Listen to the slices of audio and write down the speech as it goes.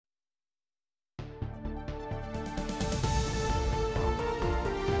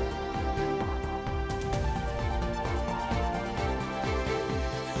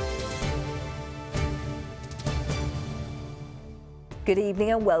Good evening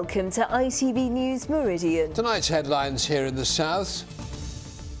and welcome to ITV News Meridian. Tonight's headlines here in the south.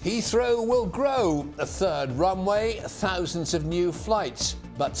 Heathrow will grow, a third runway, thousands of new flights.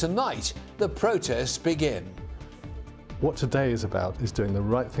 But tonight, the protests begin. What today is about is doing the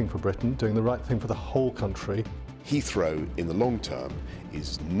right thing for Britain, doing the right thing for the whole country. Heathrow in the long term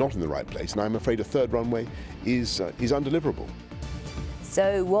is not in the right place, and I'm afraid a third runway is undeliverable.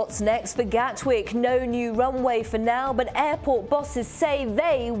 So what's next for Gatwick? No new runway for now, but airport bosses say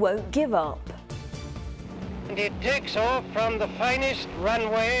they won't give up. And it takes off from the finest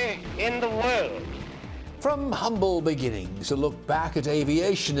runway in the world. From humble beginnings, a look back at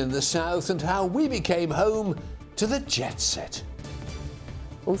aviation in the south and how we became home to the jet set.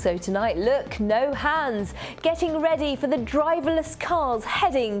 Also tonight, look, no hands, getting ready for the driverless cars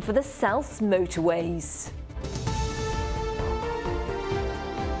heading for the South's motorways.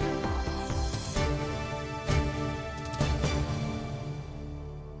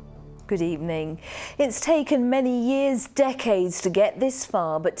 Good evening. It's taken many years, decades to get this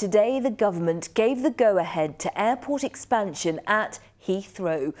far, but today the government gave the go-ahead to airport expansion at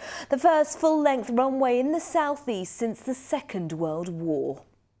Heathrow, the first full-length runway in the southeast since the Second World War.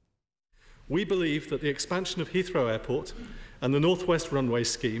 We believe that the expansion of Heathrow Airport and the North West Runway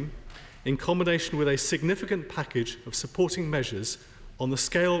scheme, in combination with a significant package of supporting measures on the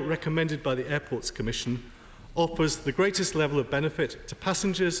scale recommended by the Airports Commission, offers the greatest level of benefit to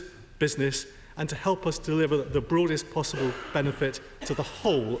passengers, business, and to help us deliver the broadest possible benefit to the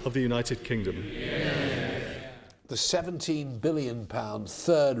whole of the United Kingdom. The £17 billion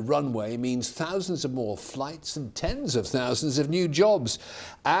third runway means thousands of more flights and tens of thousands of new jobs.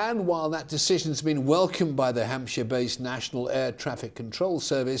 And while that decision's been welcomed by the Hampshire-based National Air Traffic Control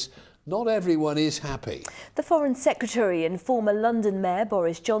Service, not everyone is happy. The Foreign Secretary and former London Mayor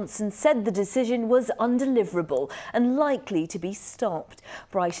Boris Johnson said the decision was undeliverable and likely to be stopped.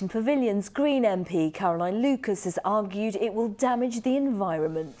 Brighton Pavilion's Green MP Caroline Lucas has argued it will damage the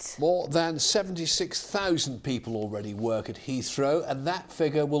environment. More than 76,000 people already work at Heathrow, and that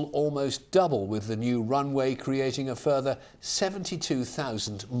figure will almost double with the new runway, creating a further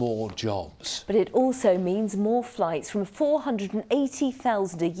 72,000 more jobs. But it also means more flights, from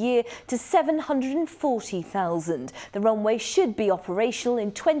 480,000 a year to 740,000. The runway should be operational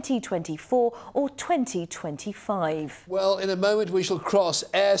in 2024 or 2025. Well, in a moment we shall cross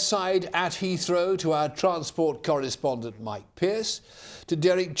airside at Heathrow to our transport correspondent Mike Pearce, to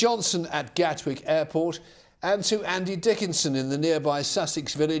Derek Johnson at Gatwick Airport, and to Andy Dickinson in the nearby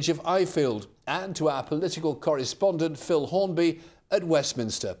Sussex village of Ifield, and to our political correspondent Phil Hornby at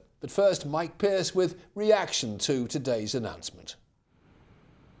Westminster. But first, Mike Pearce with reaction to today's announcement.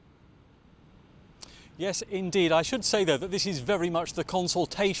 Yes, indeed. I should say, though, that this is very much the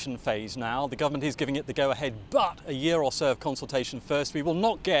consultation phase now. The government is giving it the go-ahead, but a year or so of consultation first. We will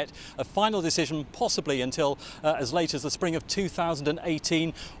not get a final decision possibly until as late as the spring of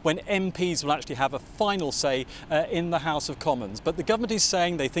 2018, when MPs will actually have a final say in the House of Commons. But the government is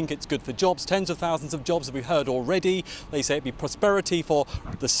saying they think it's good for jobs, tens of thousands of jobs, as we've heard already. They say it'd be prosperity for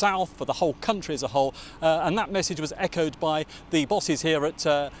the South, for the whole country as a whole. And that message was echoed by the bosses here at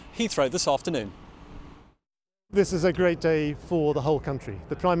Heathrow this afternoon. This is a great day for the whole country.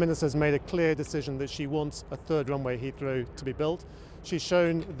 The Prime Minister has made a clear decision that she wants a third runway Heathrow to be built. She's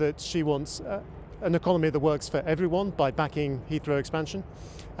shown that she wants an economy that works for everyone by backing Heathrow expansion.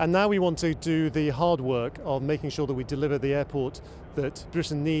 And now we want to do the hard work of making sure that we deliver the airport that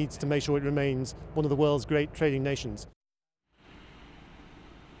Britain needs to make sure it remains one of the world's great trading nations.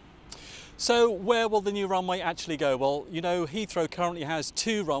 So where will the new runway actually go? Well, you know, Heathrow currently has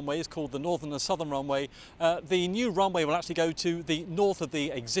two runways called the Northern and Southern runway. The new runway will actually go to the north of the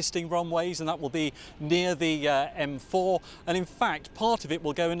existing runways, and that will be near the M4. And in fact, part of it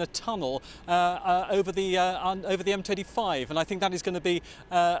will go in a tunnel over the M25. And I think that is going to be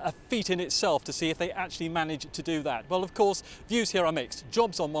a feat in itself to see if they actually manage to do that. Well, of course, views here are mixed.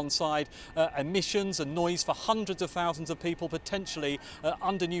 Jobs on one side, emissions and noise for hundreds of thousands of people potentially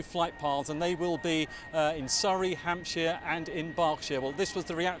under new flight paths. And they will be in Surrey, Hampshire and in Berkshire. Well, this was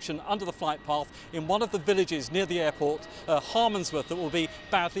the reaction under the flight path in one of the villages near the airport, Harmondsworth, that will be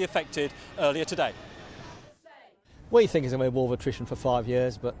badly affected earlier today. We think it's going to be a war of attrition for 5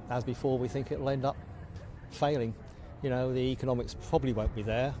 years, but as before, we think it'll end up failing. You know, the economics probably won't be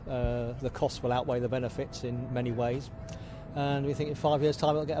there. The costs will outweigh the benefits in many ways. And we think in 5 years'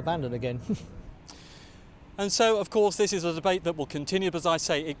 time it'll get abandoned again. And so, of course, this is a debate that will continue, but as I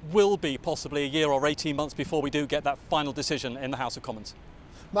say, it will be possibly a year or 18 months before we do get that final decision in the House of Commons.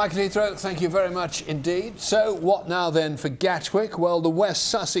 Michael Heathrow, thank you very much indeed. So what now then for Gatwick? Well, the West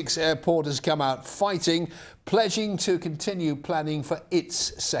Sussex Airport has come out fighting, pledging to continue planning for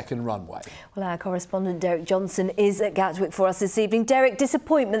its second runway. Well, our correspondent Derek Johnson is at Gatwick for us this evening. Derek,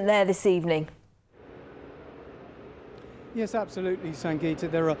 disappointment there this evening? Yes, absolutely, Sangeeta.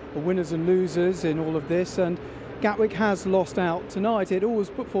 There are winners and losers in all of this, and Gatwick has lost out tonight. It always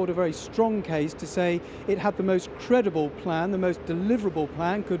put forward a very strong case to say it had the most credible plan, the most deliverable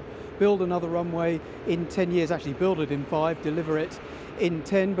plan, could build another runway in 10 years, actually build it in 5, deliver it in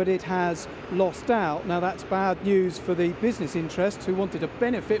 10, but it has lost out. Now that's bad news for the business interests who wanted to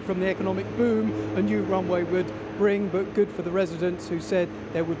benefit from the economic boom a new runway would bring, but good for the residents who said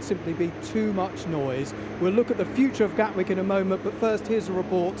there would simply be too much noise. We'll look at the future of Gatwick in a moment, but first here's a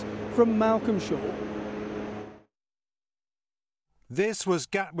report from Malcolm Shaw. This was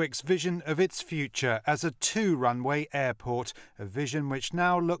Gatwick's vision of its future as a 2-runway airport, a vision which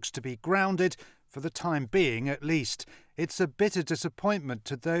now looks to be grounded, for the time being at least. It's a bitter disappointment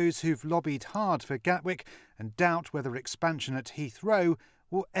to those who've lobbied hard for Gatwick and doubt whether expansion at Heathrow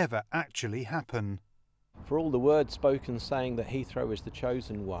will ever actually happen. For all the words spoken saying that Heathrow is the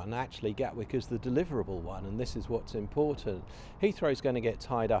chosen one, actually Gatwick is the deliverable one, and this is what's important. Heathrow is going to get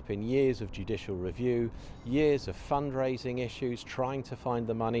tied up in years of judicial review, years of fundraising issues, trying to find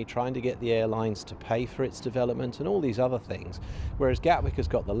the money, trying to get the airlines to pay for its development and all these other things. Whereas Gatwick has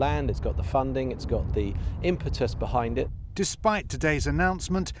got the land, it's got the funding, it's got the impetus behind it. Despite today's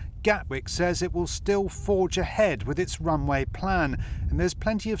announcement, Gatwick says it will still forge ahead with its runway plan, and there's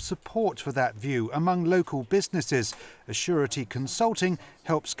plenty of support for that view among local businesses. Assurity Consulting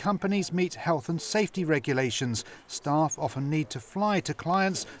helps companies meet health and safety regulations. Staff often need to fly to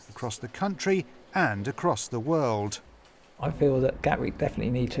clients across the country and across the world. I feel that Gatwick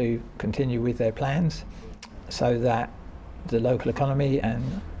definitely need to continue with their plans so that the local economy and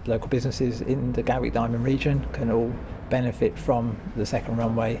local businesses in the Gatwick Diamond region can all benefit from the second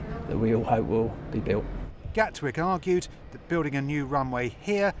runway that we all hope will be built. Gatwick argued that building a new runway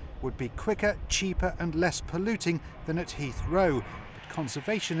here would be quicker, cheaper and less polluting than at Heathrow. But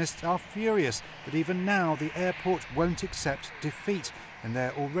conservationists are furious that even now the airport won't accept defeat, and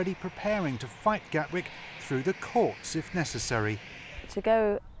they're already preparing to fight Gatwick through the courts if necessary. To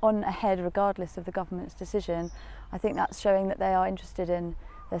go on ahead regardless of the government's decision, I think that's showing that they are interested in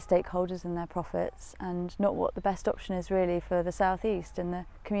their stakeholders and their profits, and not what the best option is really for the South East and the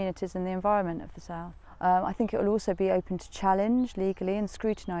communities and the environment of the South. I think it will also be open to challenge legally and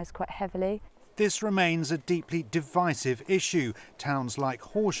scrutinised quite heavily. This remains a deeply divisive issue. Towns like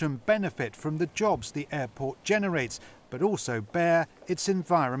Horsham benefit from the jobs the airport generates, but also bear its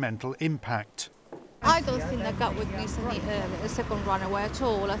environmental impact. I don't think that Gatwick needs a second runway at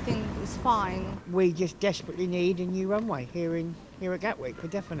all. I think it's fine. We just desperately need a new runway here at Gatwick, for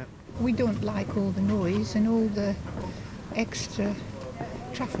definite. We don't like all the noise and all the extra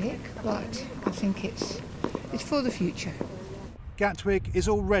traffic, but I think it's for the future. Gatwick is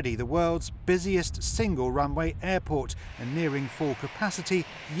already the world's busiest single runway airport and nearing full capacity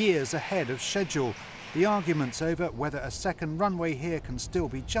years ahead of schedule. The arguments over whether a second runway here can still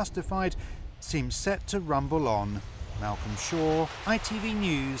be justified seems set to rumble on. Malcolm Shaw, ITV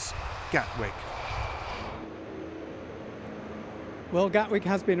News, Gatwick. Well, Gatwick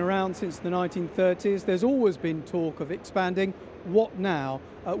has been around since the 1930s. There's always been talk of expanding. What now?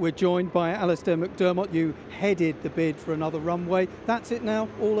 We're joined by Alistair McDermott. You headed the bid for another runway. That's it now?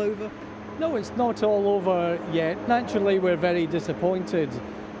 All over? No, it's not all over yet. Naturally, we're very disappointed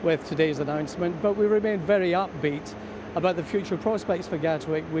with today's announcement, but we remain very upbeat about the future prospects for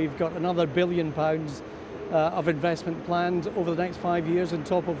Gatwick. We've got another £1 billion of investment planned over the next 5 years on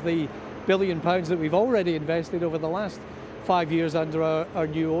top of the £1 billion that we've already invested over the last 5 years under our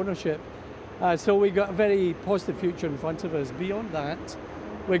new ownership. So we've got a very positive future in front of us. Beyond that,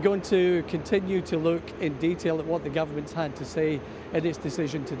 we're going to continue to look in detail at what the government's had to say in its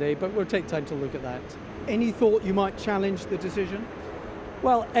decision today, but we'll take time to look at that. Any thought you might challenge the decision?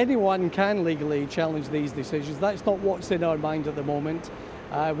 Well, anyone can legally challenge these decisions. That's not what's in our mind at the moment.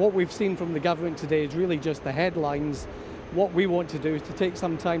 What we've seen from the government today is really just the headlines. What we want to do is to take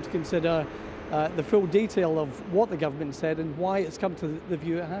some time to consider the full detail of what the government said and why it's come to the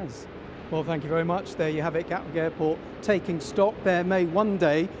view it has. Well, thank you very much. There you have it, Gatwick Airport taking stock. There may one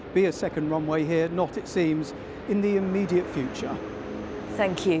day be a second runway here, not it seems, in the immediate future.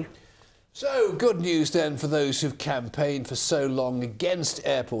 Thank you. So, good news then for those who've campaigned for so long against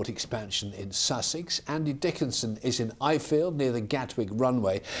airport expansion in Sussex. Andy Dickinson is in Ifield near the Gatwick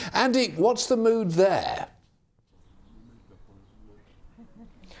runway. Andy, what's the mood there?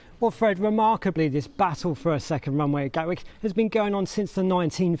 Well, Fred, remarkably, this battle for a second runway at Gatwick has been going on since the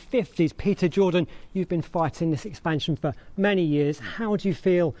 1950s. Peter Jordan, you've been fighting this expansion for many years. How do you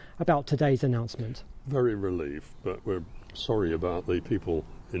feel about today's announcement? Very relieved, but we're sorry about the people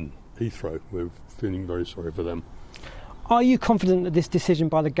in Heathrow. We're feeling very sorry for them. Are you confident that this decision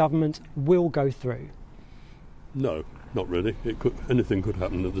by the government will go through? No, not really. Anything could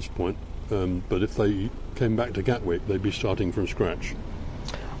happen at this point. But if they came back to Gatwick, they'd be starting from scratch.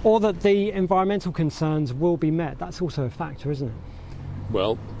 Or that the environmental concerns will be met. That's also a factor, isn't it?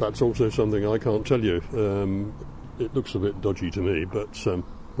 Well, that's also something I can't tell you. It looks a bit dodgy to me, but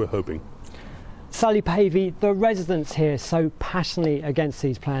we're hoping. Sally Pavey, the residents here so passionately against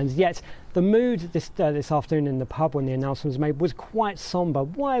these plans, yet the mood this afternoon in the pub when the announcement was made was quite sombre.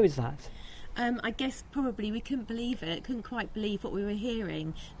 Why was that? I guess probably we couldn't believe it, couldn't quite believe what we were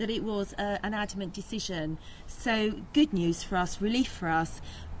hearing, that it was an adamant decision. So good news for us, relief for us.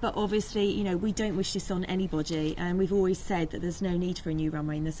 But obviously, you know, we don't wish this on anybody, and we've always said that there's no need for a new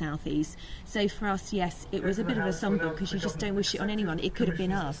runway in the southeast. So for us, yes, it was a bit of a sombre because you just don't wish it on anyone. It could have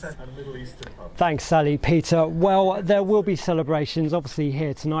been us. Thanks, Sally. Peter, well, there will be celebrations obviously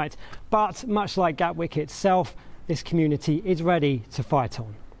here tonight, but much like Gatwick itself, this community is ready to fight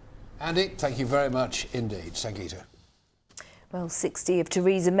on. Andy, thank you very much indeed. Sangeeta. Well, 60 of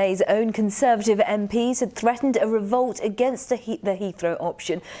Theresa May's own Conservative MPs had threatened a revolt against the Heathrow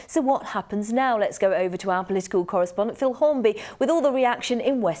option. So what happens now? Let's go over to our political correspondent, Phil Hornby, with all the reaction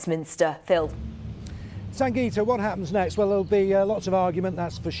in Westminster. Phil. Sangeeta, what happens next? Well, there'll be lots of argument,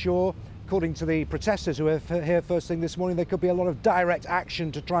 that's for sure. According to the protesters who are here first thing this morning, there could be a lot of direct action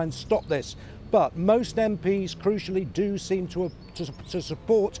to try and stop this. But most MPs, crucially, do seem to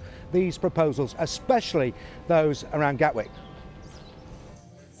support these proposals, especially those around Gatwick.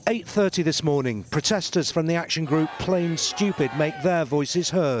 8:30 this morning, protesters from the action group Plain Stupid make their voices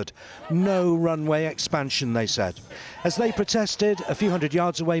heard. No runway expansion, they said. As they protested, a few hundred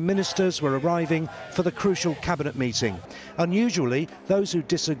yards away, ministers were arriving for the crucial cabinet meeting. Unusually, those who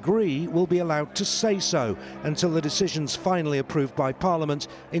disagree will be allowed to say so until the decision's finally approved by Parliament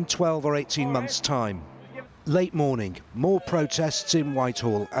in 12 or 18 months' time. Late morning, more protests in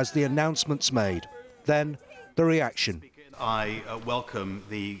Whitehall as the announcement's made. Then, the reaction. I welcome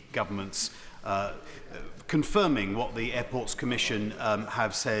the government's confirming what the Airports Commission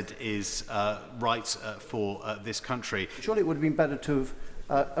have said is right for this country. Surely it would have been better to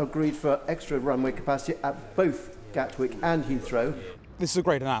have agreed for extra runway capacity at both Gatwick and Heathrow. This is a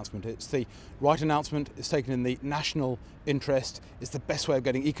great announcement. It's the right announcement. It's taken in the national interest. It's the best way of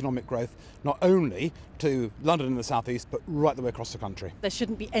getting economic growth, not only to London and the South East, but right the way across the country. There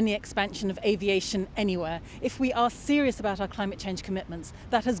shouldn't be any expansion of aviation anywhere. If we are serious about our climate change commitments,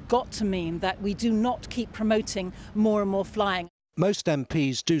 that has got to mean that we do not keep promoting more and more flying. Most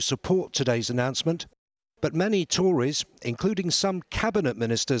MPs do support today's announcement, but many Tories, including some cabinet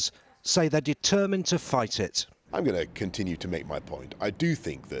ministers, say they're determined to fight it. I'm going to continue to make my point. I do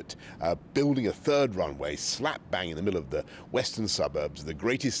think that building a third runway slap bang in the middle of the western suburbs, the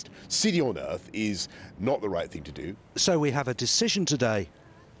greatest city on earth, is not the right thing to do. So we have a decision today,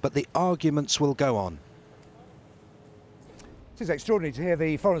 but the arguments will go on. It is extraordinary to hear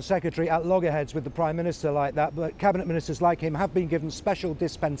the Foreign Secretary at loggerheads with the Prime Minister like that, but cabinet ministers like him have been given special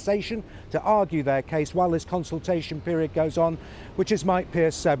dispensation to argue their case while this consultation period goes on, which, as Mike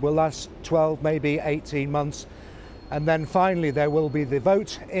Pearce said, will last 12, maybe 18 months. And then finally there will be the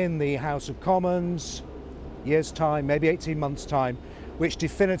vote in the House of Commons, year's time, maybe 18 months' time, which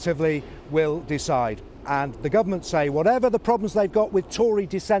definitively will decide. And the government say whatever the problems they've got with Tory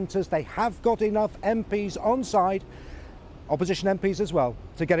dissenters, they have got enough MPs on side, opposition MPs as well,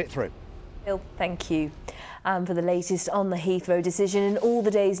 to get it through. Phil, thank you. And for the latest on the Heathrow decision and all the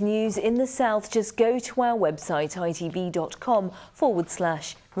day's news in the south, just go to our website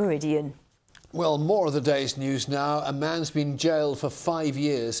itv.com/Meridian. Well, more of the day's news now. A man's been jailed for 5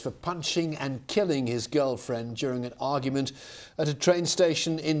 years for punching and killing his girlfriend during an argument at a train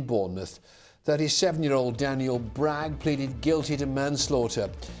station in Bournemouth. 37-year-old Daniel Bragg pleaded guilty to manslaughter.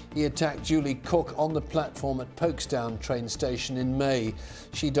 He attacked Julie Cook on the platform at Folkestone train station in May.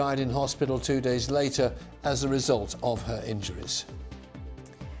 She died in hospital 2 days later as a result of her injuries.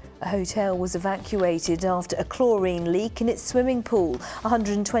 A hotel was evacuated after a chlorine leak in its swimming pool.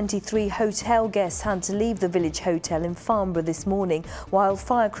 123 hotel guests had to leave the village hotel in Farnborough this morning while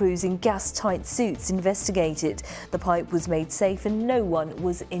fire crews in gas-tight suits investigated. The pipe was made safe and no one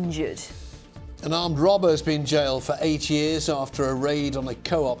was injured. An armed robber has been jailed for 8 years after a raid on a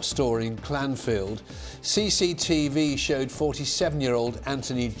co-op store in Clanfield. CCTV showed 47-year-old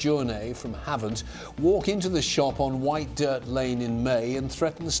Anthony Journet from Havant walk into the shop on White Dirt Lane in May and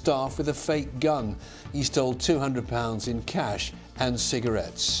threaten the staff with a fake gun. He stole £200 in cash and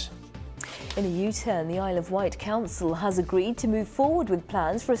cigarettes. In a U-turn, the Isle of Wight Council has agreed to move forward with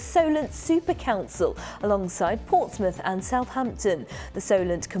plans for a Solent Super Council alongside Portsmouth and Southampton. The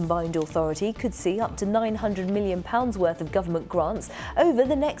Solent Combined Authority could see up to £900 million worth of government grants over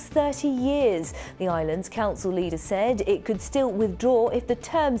the next 30 years. The island's council leader said it could still withdraw if the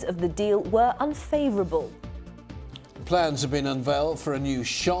terms of the deal were unfavourable. Plans have been unveiled for a new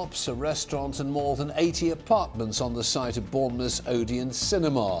shops, a restaurant and more than 80 apartments on the site of Bournemouth's Odeon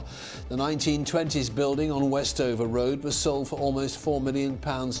Cinema. The 1920s building on Westover Road was sold for almost £4 million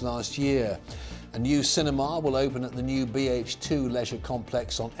last year. A new cinema will open at the new BH2 leisure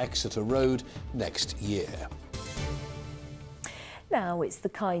complex on Exeter Road next year. Now, it's the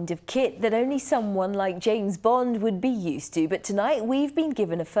kind of kit that only someone like James Bond would be used to, but tonight we've been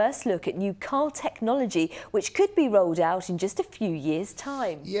given a first look at new car technology which could be rolled out in just a few years'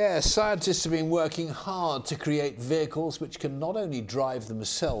 time. Yeah, scientists have been working hard to create vehicles which can not only drive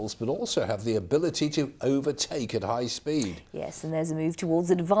themselves but also have the ability to overtake at high speed. Yes, and there's a move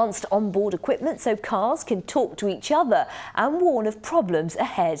towards advanced onboard equipment so cars can talk to each other and warn of problems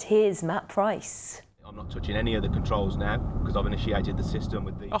ahead. Here's Matt Price. I'm not touching any of the controls now because I've initiated the system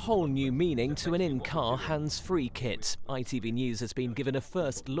with the... A whole new meaning to an in-car hands-free kit. ITV News has been given a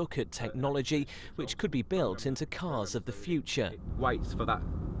first look at technology which could be built into cars of the future. It waits for that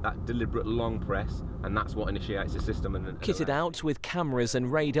deliberate long press, and that's what initiates the system. Kitted out with cameras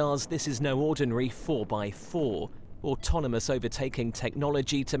and radars, this is no ordinary 4x4. Autonomous overtaking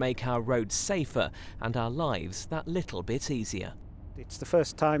technology to make our roads safer and our lives that little bit easier. It's the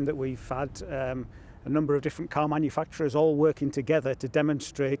first time that we've had a number of different car manufacturers all working together to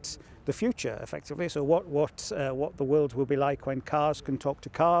demonstrate the future, effectively. So what the world will be like when cars can talk to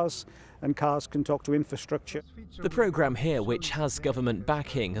cars and cars can talk to infrastructure. The programme here, which has government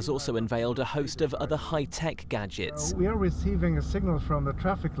backing, has also unveiled a host of other high-tech gadgets. We are receiving a signal from the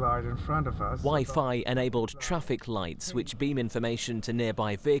traffic light in front of us. Wi-Fi-enabled traffic lights, which beam information to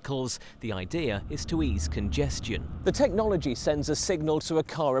nearby vehicles. The idea is to ease congestion. The technology sends a signal to a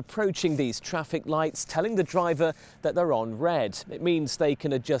car approaching these traffic lights, telling the driver that they're on red. It means they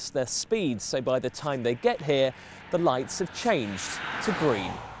can adjust their speed, so by the time they get here, the lights have changed to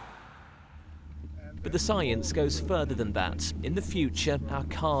green. But the science goes further than that. In the future, our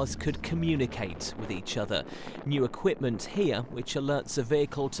cars could communicate with each other. New equipment here which alerts a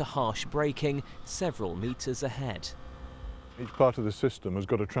vehicle to harsh braking several metres ahead. Each part of the system has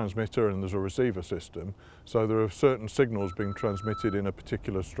got a transmitter and there's a receiver system, so there are certain signals being transmitted in a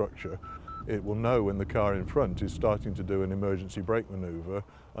particular structure. It will know when the car in front is starting to do an emergency brake manoeuvre,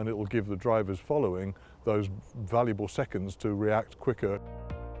 and it will give the drivers following those valuable seconds to react quicker.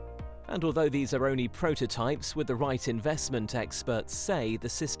 And although these are only prototypes, with the right investment, experts say the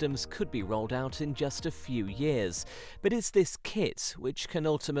systems could be rolled out in just a few years. But is this kit, which can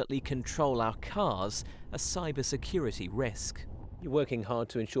ultimately control our cars, a cybersecurity risk? You're working hard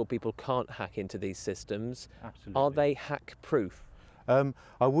to ensure people can't hack into these systems. Absolutely. Are they hack-proof?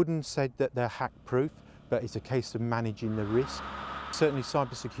 I wouldn't say that they're hack-proof, but it's a case of managing the risk. Certainly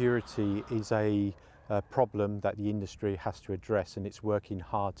cybersecurity is a problem that the industry has to address, and it's working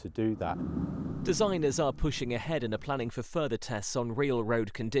hard to do that. Designers are pushing ahead and are planning for further tests on real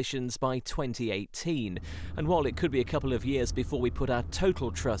road conditions by 2018. And while it could be a couple of years before we put our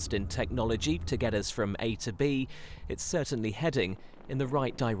total trust in technology to get us from A to B, it's certainly heading in the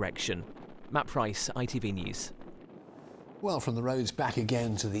right direction. Matt Price, ITV News. Well, from the roads back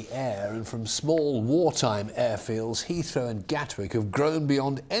again to the air, and from small wartime airfields, Heathrow and Gatwick have grown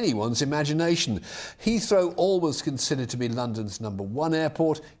beyond anyone's imagination. Heathrow always considered to be London's #1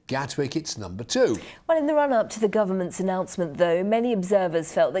 airport, Gatwick its #2. Well, in the run-up to the government's announcement, though, many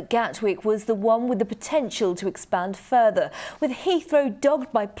observers felt that Gatwick was the one with the potential to expand further, with Heathrow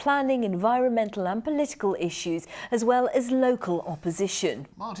dogged by planning, environmental and political issues, as well as local opposition.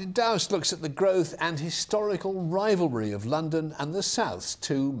 Martin Dowse looks at the growth and historical rivalry of London and the South's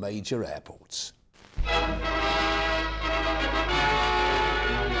two major airports.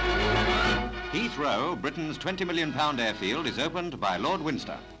 Heathrow, Britain's £20 million airfield, is opened by Lord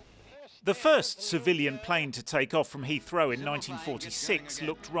Windsor. The first civilian plane to take off from Heathrow in 1946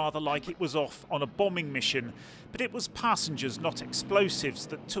 looked rather like it was off on a bombing mission, but it was passengers, not explosives,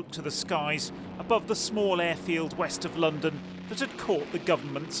 that took to the skies above the small airfield west of London that had caught the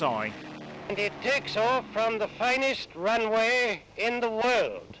government's eye. And it takes off from the finest runway in the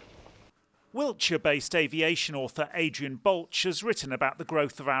world. Wiltshire-based aviation author Adrian Balch has written about the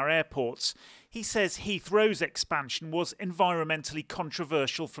growth of our airports. He says Heathrow's expansion was environmentally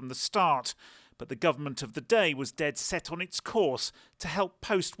controversial from the start, but the government of the day was dead set on its course to help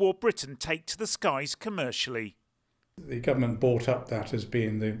post-war Britain take to the skies commercially. The government brought up that as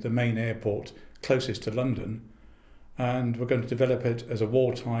being the main airport closest to London, and we're going to develop it as a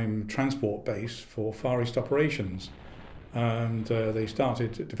wartime transport base for Far East operations. And they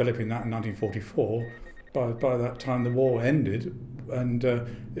started developing that in 1944. By that time the war ended and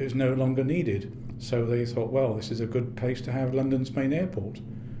it was no longer needed. So they thought, well, this is a good place to have London's main airport.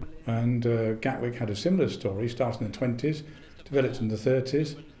 And Gatwick had a similar story, starting in the 20s, developed in the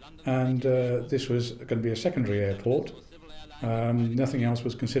 30s, and this was going to be a secondary airport. Nothing else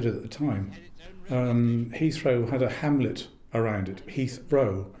was considered at the time. Heathrow had a hamlet around it,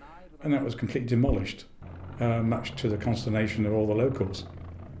 Heathrow, and that was completely demolished. Much to the consternation of all the locals.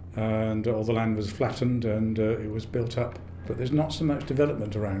 And all the land was flattened and it was built up. But there's not so much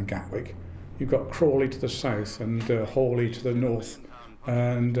development around Gatwick. You've got Crawley to the south and Hawley to the north.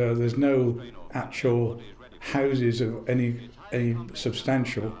 And there's no actual houses of any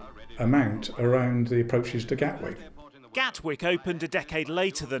substantial amount around the approaches to Gatwick. Gatwick opened a decade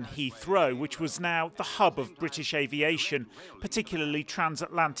later than Heathrow, which was now the hub of British aviation, particularly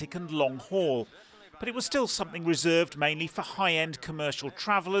transatlantic and long haul. But it was still something reserved mainly for high-end commercial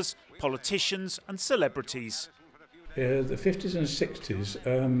travellers, politicians and celebrities. The 50s and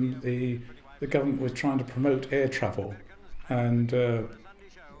 60s, the government was trying to promote air travel, and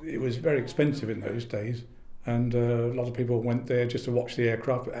it was very expensive in those days, and a lot of people went there just to watch the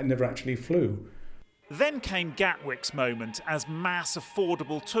aircraft and never actually flew. Then came Gatwick's moment as mass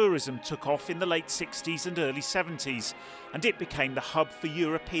affordable tourism took off in the late 60s and early 70s, and it became the hub for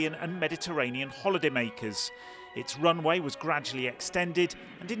European and Mediterranean holidaymakers. Its runway was gradually extended,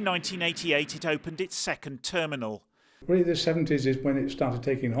 and in 1988 it opened its second terminal. Really the 70s is when it started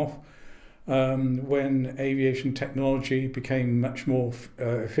taking off, when aviation technology became much more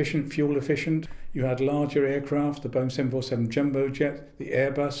efficient, fuel efficient. You had larger aircraft, the Boeing 747 jumbo jet, the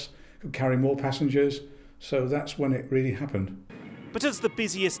Airbus, could carry more passengers, so that's when it really happened. But as the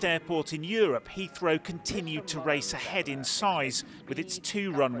busiest airport in Europe, Heathrow continued to race ahead in size with its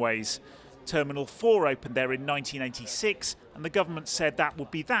 2 runways. Terminal 4 opened there in 1986, and the government said that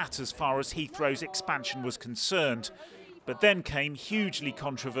would be that as far as Heathrow's expansion was concerned. But then came hugely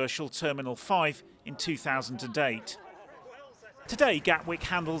controversial Terminal 5 in 2008. Today, Gatwick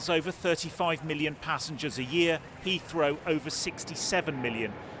handles over 35 million passengers a year, Heathrow over 67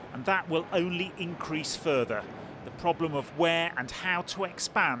 million. And that will only increase further. The problem of where and how to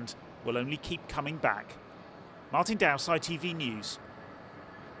expand will only keep coming back. Martin Dowse, ITV News.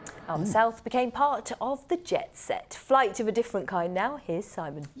 The south became part of the jet set. Flight of a different kind now. Here's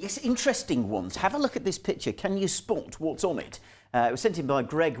Simon. Yes, interesting ones. Have a look at this picture. Can you spot what's on it? It was sent in by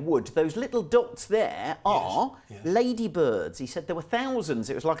Greg Wood. Those little dots there are ladybirds. He said there were thousands.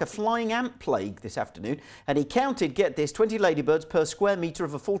 It was like a flying ant plague this afternoon. And he counted, get this, 20 ladybirds per square metre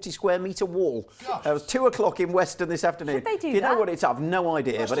of a 40 square metre wall. It was 2 o'clock in Weston this afternoon. Should they do if you that? know what it's, I've no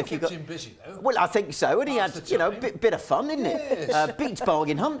idea. But if you got him busy, though. Well, I think so. And he had, you know, bit of fun, didn't it? Yes. Beats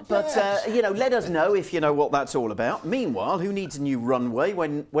bargain hunt. But, you know, let us know if you know what that's all about. Meanwhile, who needs a new runway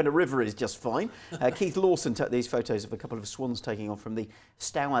when a river is just fine? Keith Lawson took these photos of a couple of swans taking off from the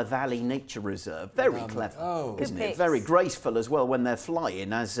Stour Valley Nature Reserve. Very clever, isn't it? Very graceful as well when they're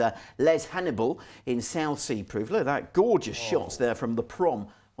flying, as Les Hannibal in Southsea proved. Look at that, gorgeous shots there from the prom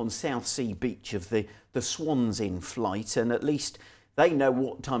on Southsea Beach of the swans in flight, and at least they know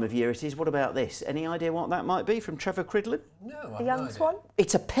what time of year it is. What about this? Any idea what that might be from Trevor Cridlin? No, A young swan?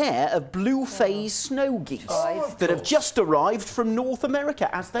 It's a pair of blue-phase snow geese that have just arrived from North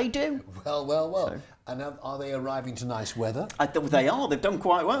America, as they do. Well. So. And are they arriving to nice weather? They are. They've done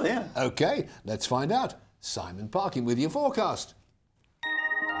quite well, yeah. OK, let's find out. Simon Parkin with your forecast.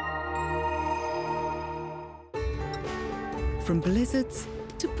 From blizzards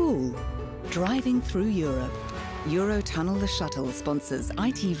to pool, driving through Europe. Eurotunnel the Shuttle sponsors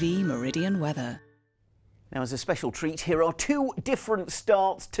ITV Meridian weather. Now, as a special treat, here are 2 different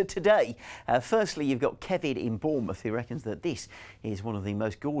starts to today. Firstly, you've got Kevin in Bournemouth, who reckons that this is one of the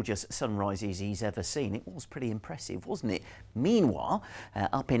most gorgeous sunrises he's ever seen. It was pretty impressive, wasn't it? Meanwhile,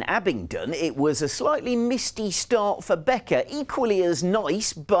 up in Abingdon, it was a slightly misty start for Becca. Equally as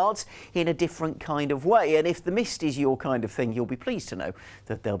nice, but in a different kind of way. And if the mist is your kind of thing, you'll be pleased to know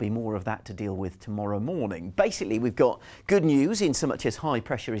that there'll be more of that to deal with tomorrow morning. Basically, we've got good news in so much as high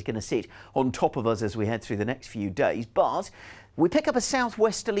pressure is going to sit on top of us as we head through the next few days, but we pick up a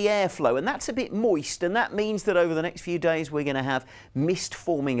southwesterly airflow, and that's a bit moist, and that means that over the next few days we're going to have mist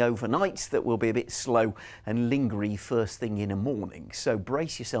forming overnight that will be a bit slow and lingery first thing in the morning. So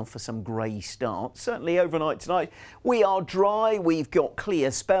brace yourself for some grey starts. Certainly overnight tonight we are dry, we've got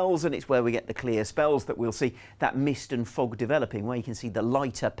clear spells, and it's where we get the clear spells that we'll see that mist and fog developing. Where you can see the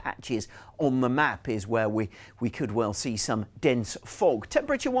lighter patches on the map is where we could well see some dense fog.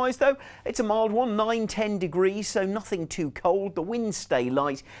 Temperature wise though, it's a mild one, 9-10 degrees, so nothing too cold. The winds stay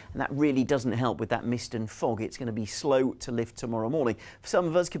light, and that really doesn't help with that mist and fog. It's going to be slow to lift tomorrow morning. For some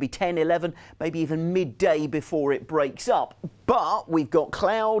of us, it could be 10, 11, maybe even midday before it breaks up. But we've got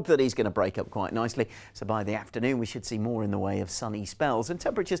cloud that is going to break up quite nicely. So by the afternoon, we should see more in the way of sunny spells. And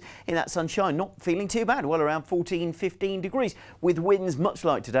temperatures in that sunshine not feeling too bad. Well, around 14, 15 degrees, with winds much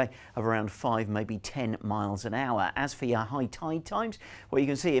like today of around 5, maybe 10 miles an hour. As for your high tide times, well, you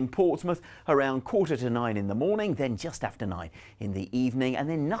can see in Portsmouth around 8:45 in the morning, then just after 9 in the evening, and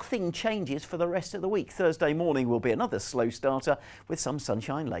then nothing changes for the rest of the week. Thursday morning will be another slow starter with some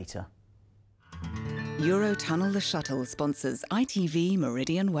sunshine later. Eurotunnel the Shuttle sponsors ITV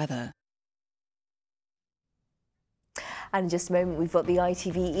Meridian weather. And in just a moment, we've got the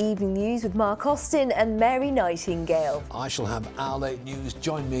ITV Evening News with Mark Austin and Mary Nightingale. I shall have our late news.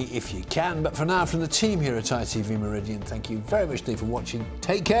 Join me if you can. But for now, from the team here at ITV Meridian, thank you very much indeed for watching.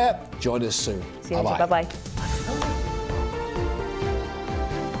 Take care. Join us soon. See you later. Bye-bye.